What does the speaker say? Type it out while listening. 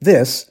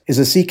This is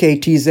a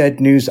CKTZ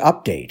News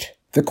Update.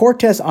 The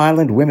Cortes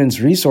Island Women's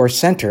Resource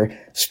Center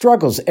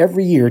struggles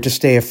every year to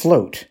stay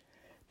afloat.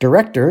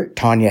 Director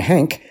Tanya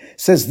Henk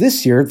says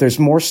this year there's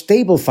more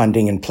stable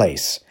funding in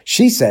place.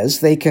 She says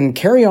they can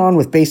carry on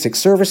with basic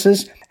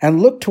services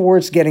and look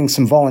towards getting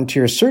some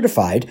volunteers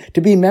certified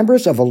to be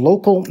members of a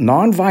local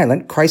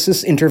nonviolent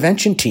crisis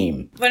intervention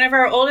team. One of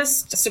our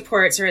oldest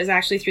supports is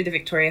actually through the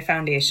Victoria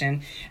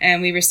Foundation,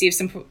 and we received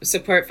some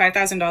support,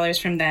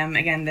 $5,000 from them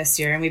again this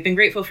year, and we've been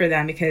grateful for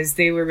them because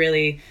they were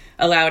really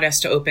allowed us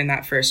to open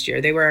that first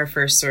year. They were our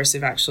first source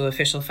of actual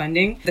official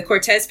funding. The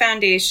Cortes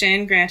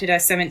Foundation granted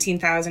us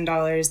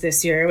 $17,000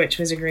 this year, which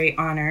was a great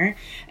honor,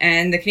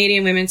 and the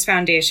Canadian Women's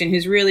Foundation,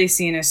 who's really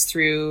seen us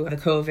through the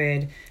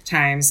COVID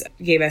times,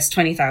 gave us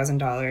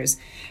 $20,000.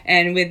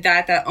 And with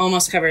that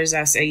almost covers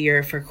us a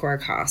year for core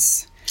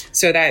costs.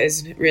 So that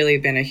has really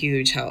been a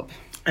huge help.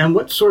 And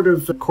what sort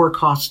of core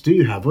costs do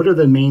you have? What are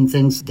the main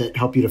things that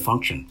help you to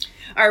function?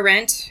 Our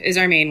rent is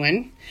our main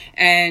one.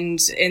 And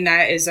in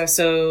that is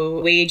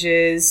also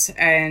wages.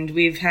 And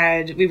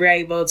we were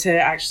able to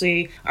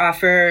actually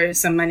offer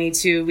some money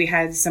to, we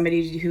had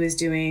somebody who was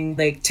doing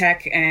like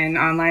tech and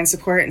online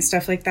support and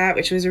stuff like that,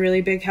 which was a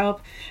really big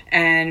help.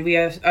 And we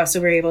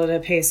also were able to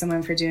pay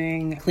someone for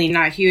doing clean,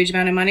 not a huge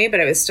amount of money, but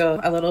it was still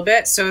a little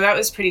bit. So that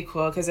was pretty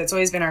cool because it's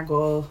always been our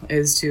goal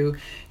is to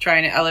try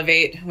and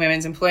elevate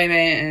women's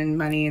employment and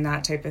money and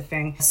that type of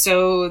thing.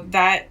 So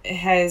that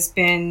has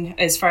been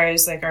as far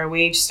as like our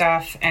wage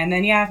stuff. And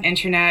then,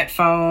 internet,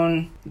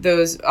 phone,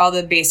 all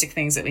the basic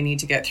things that we need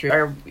to get through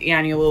our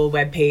annual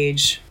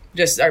webpage.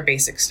 Just our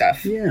basic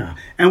stuff. Yeah.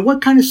 And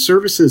what kind of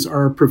services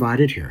are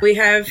provided here? We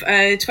have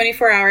a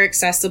 24-hour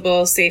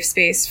accessible safe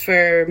space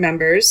for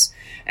members.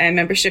 And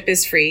membership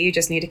is free. You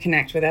just need to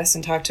connect with us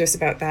and talk to us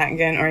about that and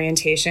get an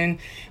orientation.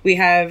 We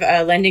have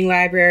a lending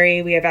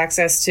library. We have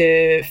access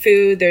to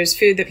food. There's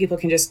food that people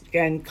can just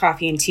get,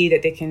 coffee and tea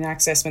that they can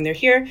access when they're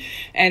here.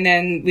 And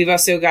then we've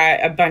also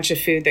got a bunch of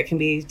food that can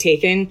be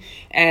taken.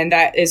 And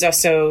that is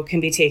also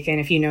can be taken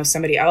if you know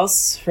somebody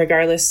else,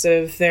 regardless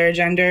of their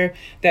gender,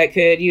 that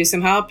could use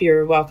some help.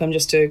 You're welcome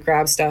just to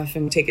grab stuff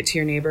and take it to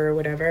your neighbor or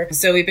whatever.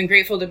 So we've been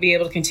grateful to be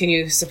able to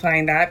continue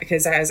supplying that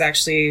because that is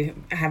actually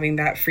having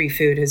that free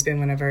food has been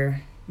one of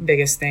our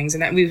biggest things.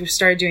 And that we've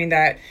started doing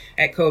that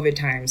at COVID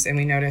times. And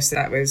we noticed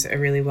that was a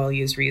really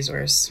well-used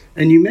resource.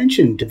 And you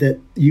mentioned that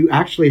you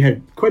actually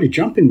had quite a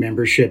jump in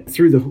membership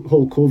through the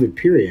whole COVID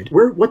period.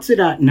 What's it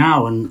at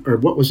now or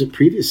what was it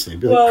previously,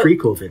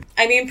 pre-COVID?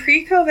 I mean,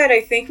 pre-COVID,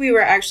 I think we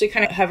were actually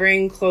kind of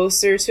hovering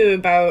closer to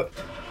about,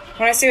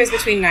 I want to say it was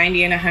between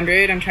 90 and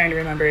 100. I'm trying to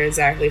remember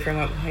exactly from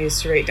what I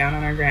used to write down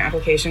on our grant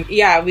application.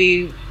 Yeah,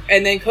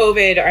 and then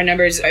COVID,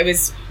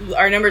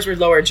 our numbers were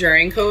lower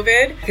during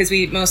COVID because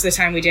most of the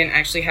time we didn't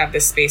actually have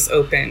this space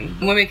open.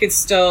 Women could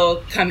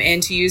still come in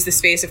to use the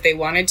space if they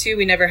wanted to.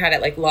 We never had it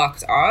like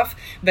locked off.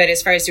 But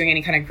as far as doing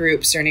any kind of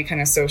groups or any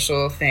kind of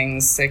social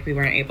things, like we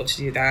weren't able to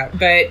do that.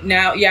 But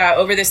now,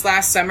 over this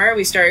last summer,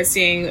 we started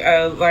seeing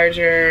a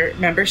larger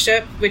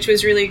membership, which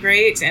was really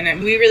great.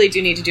 And we really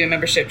do need to do a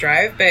membership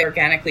drive, but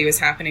organically was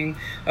happening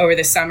over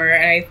the summer.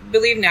 And I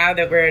believe now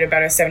that we're at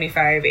about a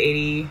 75,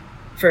 80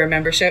 for a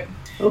membership.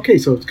 Okay,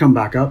 so it's come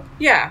back up.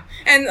 Yeah.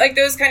 And like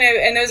those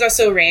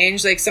also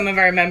range. Like some of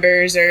our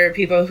members are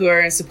people who are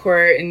in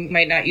support and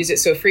might not use it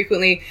so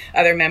frequently.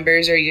 Other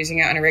members are using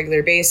it on a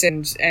regular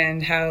basis,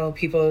 and how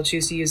people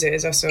choose to use it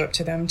is also up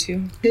to them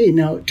too. Hey,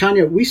 now,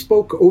 Tanya, we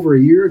spoke over a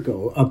year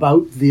ago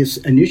about this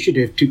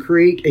initiative to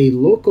create a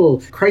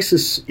local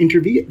crisis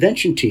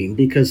intervention team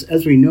because,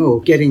 as we know,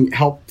 getting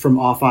help from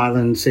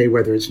off-island, say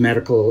whether it's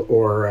medical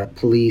or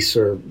police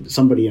or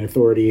somebody in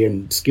authority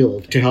and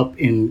skilled to help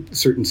in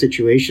certain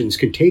situations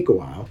can take a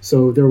while.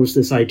 So there was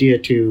this idea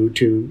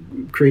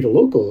to create a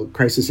local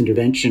non-crisis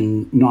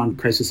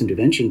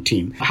intervention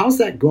team. How's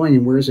that going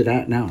and where is it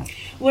at now?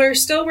 We're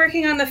still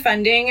working on the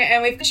funding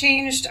and we've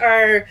changed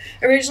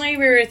originally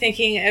we were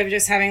thinking of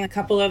just having a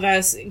couple of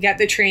us get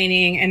the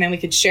training and then we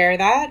could share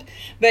that.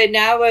 But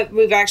now what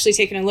we've actually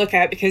taken a look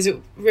at, because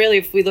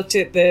if we looked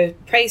at the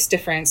price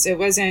difference, it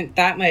wasn't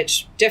that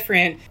much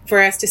different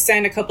for us to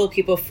send a couple of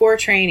people for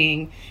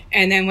training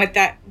and then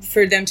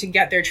for them to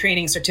get their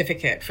training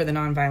certificate for the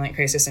nonviolent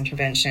crisis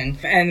intervention.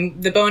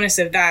 And the bonus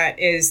of that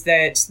is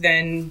that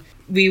then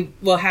we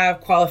will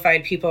have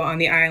qualified people on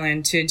the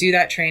island to do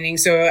that training.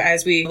 So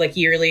as we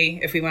yearly,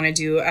 if we want to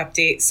do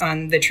updates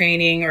on the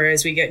training or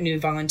as we get new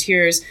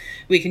volunteers,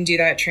 we can do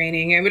that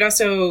training. It would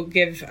also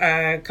give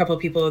a couple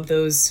of people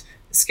those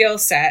skill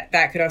set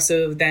that could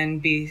also then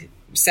be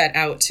set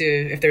out to,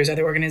 if there's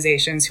other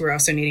organizations who are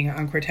also needing it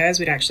on Cortes,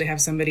 we'd actually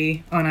have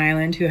somebody on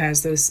island who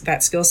has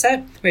that skill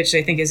set, which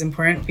I think is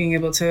important, being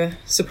able to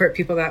support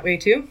people that way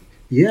too.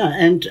 Yeah,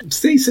 and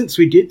since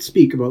we did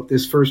speak about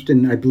this first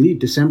in, I believe,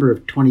 December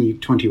of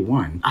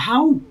 2021,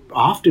 how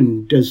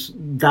often does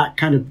that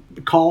kind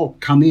of call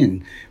come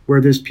in where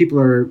there's people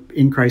are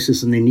in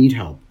crisis and they need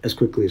help as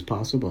quickly as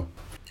possible?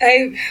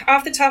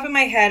 Off the top of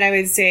my head, I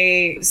would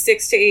say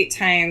 6 to 8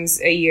 times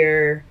a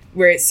year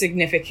where it's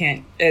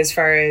significant as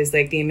far as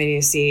the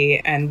immediacy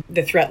and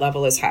the threat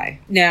level is high.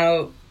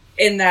 Now,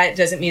 And that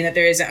doesn't mean that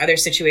there isn't other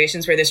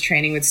situations where this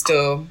training would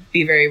still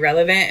be very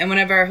relevant. And one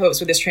of our hopes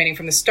with this training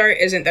from the start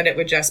isn't that it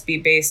would just be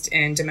based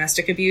in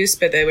domestic abuse,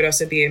 but that it would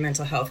also be a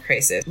mental health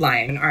crisis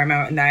line, an arm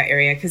out in that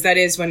area, because that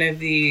is one of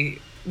the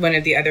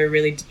other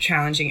really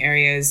challenging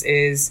areas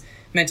is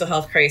mental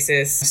health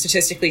crisis.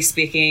 Statistically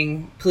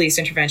speaking, police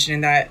intervention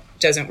in that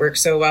doesn't work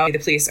so well. The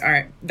police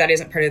that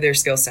isn't part of their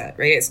skill set,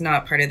 right? It's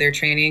not part of their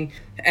training.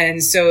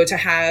 And so to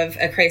have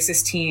a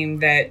crisis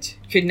team that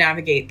could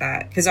navigate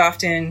that, because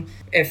often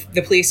if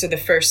the police are the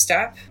first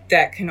step,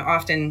 that can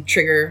often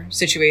trigger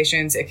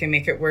situations. It can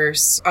make it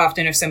worse.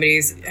 Often if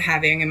somebody's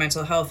having a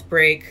mental health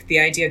break, the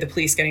idea of the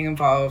police getting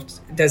involved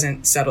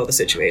doesn't settle the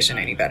situation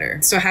any better.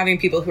 So having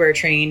people who are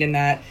trained in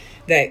that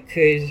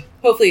could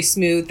hopefully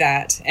smooth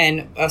that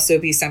and also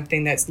be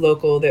something that's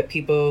local, that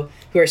people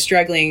who are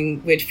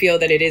struggling would feel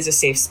that it is a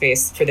safe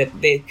space for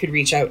that they could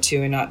reach out to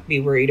and not be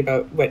worried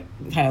about what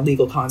kind of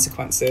legal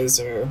consequences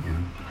or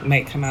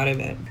might come out of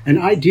it. And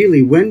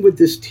ideally, when would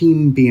this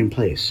team be in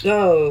place?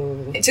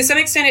 Oh, to some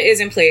extent it is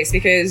in place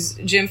because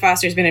Jim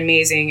Foster's been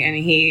amazing and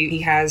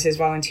he has his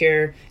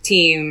volunteer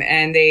team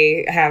and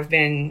they have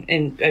been,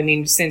 and I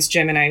mean, since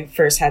Jim and I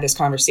first had this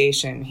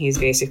conversation, he's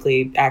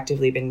basically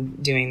actively been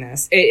doing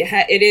this.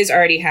 It is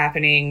already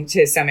happening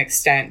to some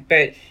extent,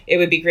 but it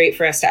would be great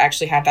for us to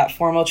actually have that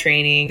formal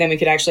training. Then we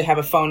could actually have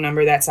a phone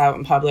number that's out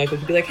in public. We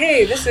could be like,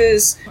 hey, this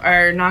is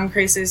our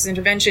non-crisis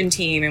intervention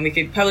team, and we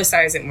could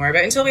publicize it more.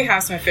 But until we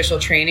have some official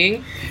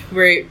training,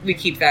 we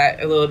keep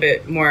that a little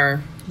bit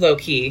more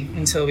low-key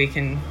until we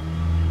can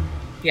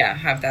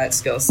have that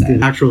skill set.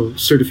 The actual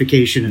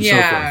certification and so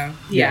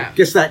forth. Yeah. I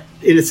guess that,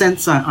 in a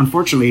sense,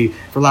 unfortunately,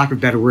 for lack of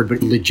a better word, but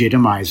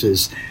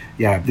legitimizes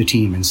the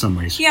team in some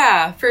ways.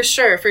 Yeah, for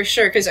sure.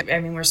 Because, I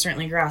mean, we're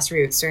certainly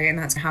grassroots, right? And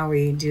that's how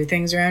we do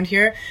things around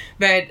here.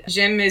 But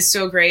Jim is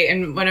so great.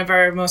 And one of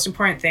our most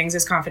important things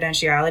is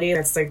confidentiality.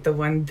 That's like the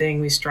one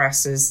thing we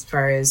stress as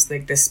far as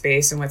like this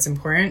space and what's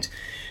important.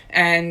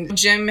 And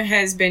Jim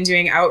has been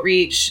doing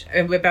outreach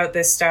about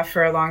this stuff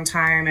for a long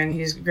time, and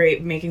he's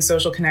great making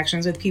social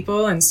connections with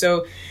people. And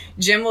so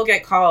Jim will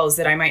get calls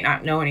that I might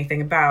not know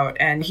anything about,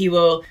 and he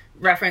will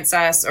reference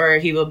us, or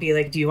he will be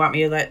like, do you want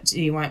me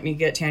to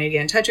get Tanny to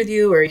get in touch with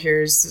you? Or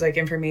here's like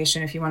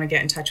information if you want to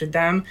get in touch with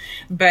them.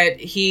 But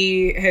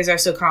he has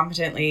also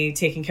competently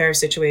taken care of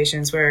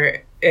situations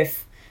where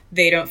if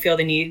they don't feel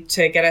the need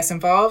to get us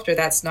involved or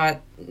that's not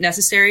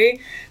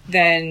necessary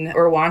then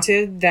or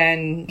wanted,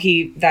 then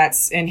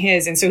that's in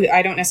his. And so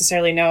I don't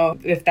necessarily know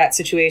if that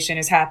situation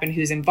has happened,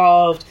 who's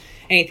involved,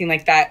 anything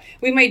like that.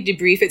 We might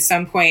debrief at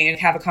some point and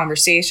have a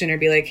conversation or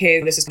be like,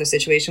 hey, this is how the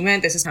situation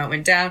went, this is how it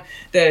went down,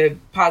 the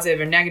positive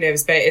or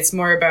negatives, but it's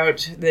more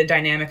about the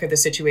dynamic of the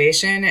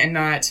situation and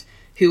not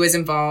who was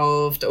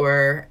involved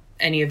or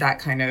any of that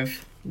kind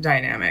of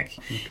dynamic.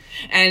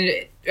 And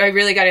I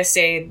really got to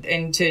say,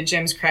 and to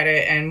Jim's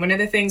credit, and one of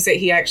the things that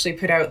he actually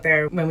put out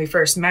there when we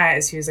first met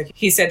is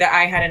he said that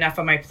I had enough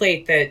on my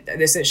plate that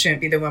it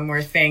shouldn't be the one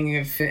more thing,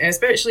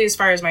 especially as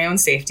far as my own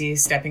safety,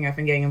 stepping up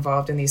and getting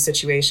involved in these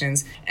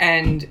situations.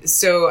 And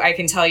so I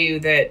can tell you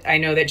that I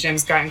know that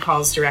Jim's gotten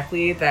calls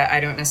directly that I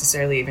don't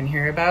necessarily even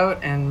hear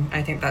about, and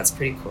I think that's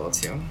pretty cool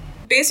too.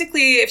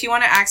 Basically, if you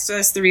want to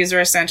access the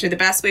Resource Center, the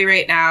best way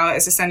right now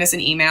is to send us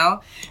an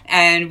email,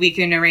 and we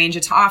can arrange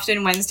it.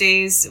 Often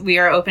Wednesdays, we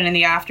are open in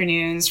the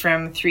afternoons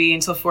from 3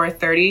 until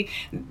 4:30.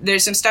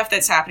 There's some stuff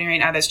that's happening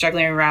right now that's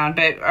juggling around,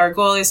 but our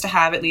goal is to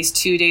have at least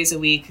 2 days a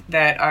week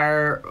that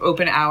are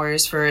open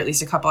hours for at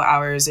least a couple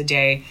hours a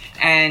day.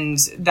 And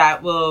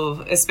that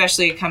will,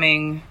 especially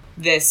coming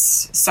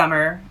this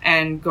summer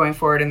and going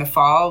forward in the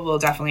fall, we'll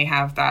definitely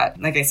have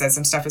that. Like I said,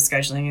 some stuff with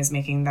scheduling is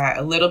making that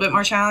a little bit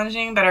more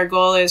challenging, but our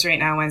goal is right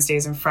now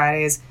Wednesdays and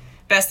Fridays.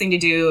 Best thing to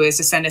do is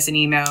to send us an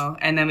email,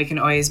 and then we can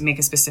always make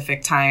a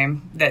specific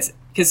time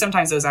because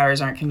sometimes those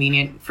hours aren't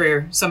convenient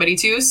for somebody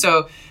too.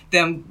 So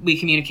then we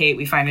communicate,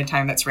 we find a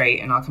time that's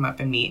right, and I'll come up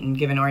and meet and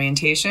give an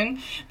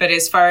orientation. But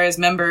as far as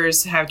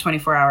members have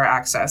 24-hour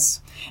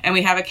access, and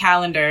we have a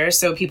calendar,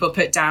 so people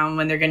put down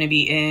when they're going to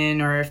be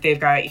in, or if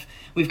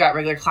we've got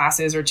regular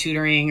classes or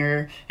tutoring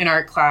or an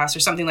art class or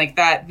something like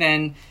that,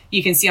 then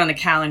you can see on the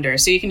calendar.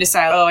 So you can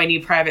decide, I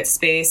need private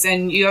space.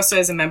 And you also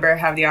as a member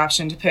have the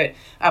option to put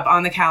up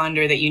on the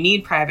calendar that you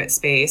need private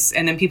space.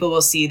 And then people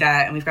will see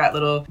that. And we've got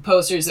little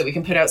posters that we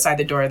can put outside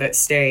the door that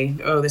say,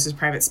 this is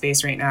private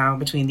space right now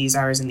between these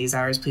hours and these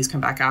hours. Please come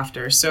back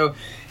after. So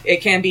it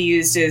can be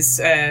used as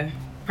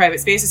private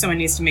space if someone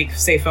needs to make,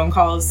 say, phone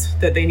calls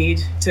that they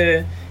need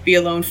to be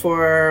alone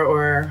for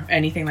or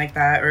anything like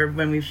that. Or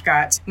when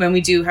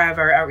we do have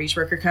our outreach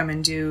worker come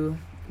and do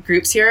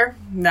groups here,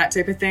 that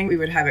type of thing, we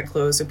would have it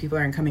closed so people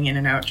aren't coming in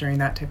and out during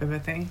that type of a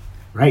thing.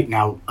 Right.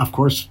 Now, of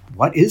course,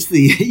 what is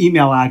the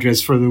email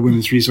address for the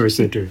Women's Resource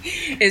Center?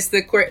 It's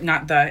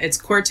it's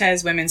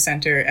Cortez Women's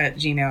Center at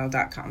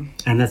gmail.com.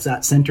 And that's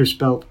that center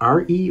spelled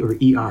R-E or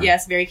E-R?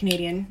 Yes, very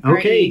Canadian.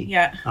 Okay. R-E,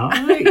 yeah. All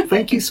right.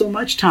 Thank you so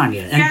much,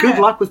 Tanya. And good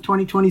luck with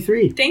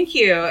 2023. Thank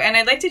you. And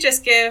I'd like to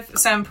just give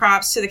some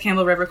props to the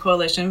Campbell River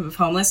Coalition of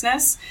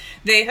Homelessness.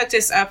 They hooked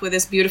us up with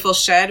this beautiful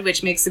shed,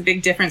 which makes a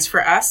big difference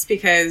for us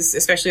because,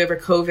 especially over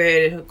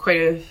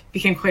COVID,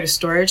 became quite a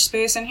storage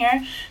space in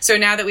here. So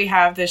now that we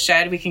have this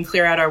shed, we can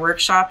clear out our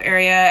workshop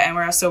area, and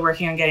we're also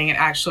working on getting an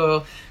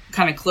actual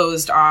kind of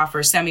closed off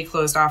or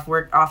semi-closed off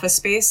work office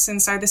space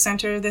inside the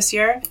center this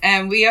year.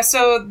 And we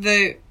also,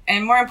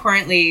 and more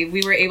importantly,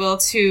 we were able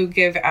to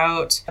give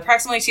out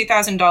approximately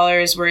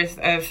 $2,000 worth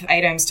of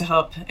items to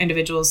help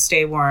individuals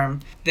stay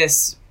warm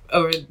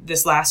over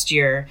this last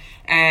year.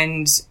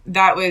 And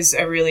that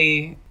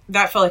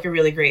felt like a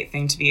really great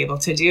thing to be able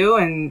to do.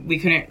 And we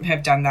couldn't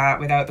have done that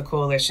without the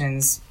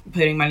coalitions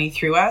putting money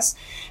through us.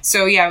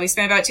 So yeah, we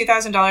spent about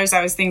 $2,000.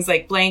 That was things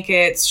like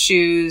blankets,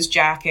 shoes,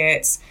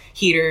 jackets,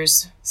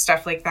 heaters,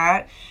 stuff like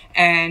that.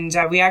 And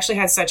we actually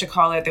had such a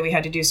call out that we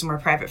had to do some more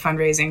private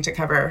fundraising to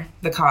cover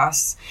the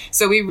costs.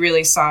 So we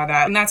really saw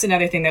that. And that's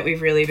another thing that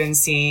we've really been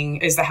seeing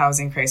is the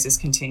housing crisis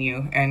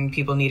continue and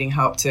people needing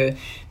help to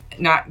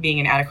not being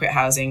in adequate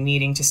housing,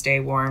 needing to stay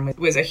warm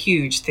was a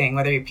huge thing.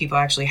 Whether people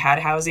actually had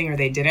housing or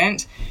they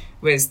didn't,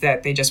 was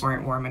that they just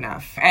weren't warm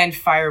enough. And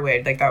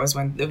firewood, that was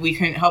one, we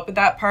couldn't help with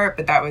that part,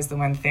 but that was the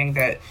one thing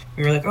that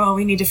we were like, oh,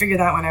 we need to figure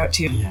that one out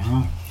too.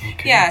 Yeah.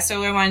 Okay. Yeah,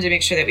 so we wanted to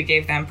make sure that we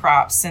gave them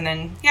props. And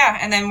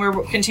then,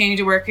 we're continuing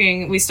to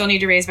working. We still need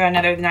to raise about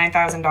another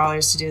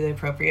 $9,000 to do the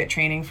appropriate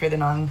training for the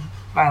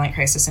non-violent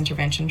crisis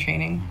intervention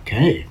training.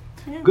 Okay.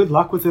 Yeah. Good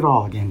luck with it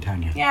all again,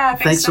 Tanya. Yeah,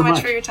 thanks so much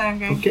for your time,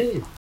 Greg.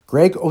 Okay.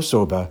 Greg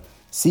Osoba,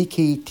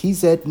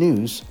 CKTZ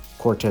News,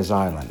 Cortez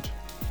Island.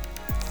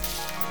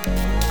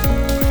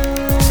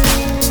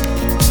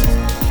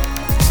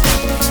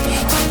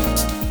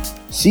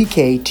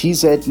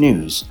 CKTZ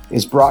News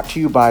is brought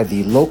to you by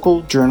the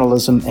Local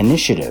Journalism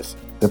Initiative,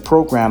 the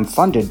program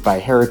funded by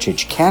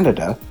Heritage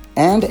Canada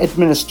and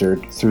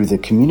administered through the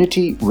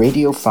Community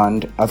Radio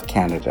Fund of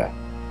Canada.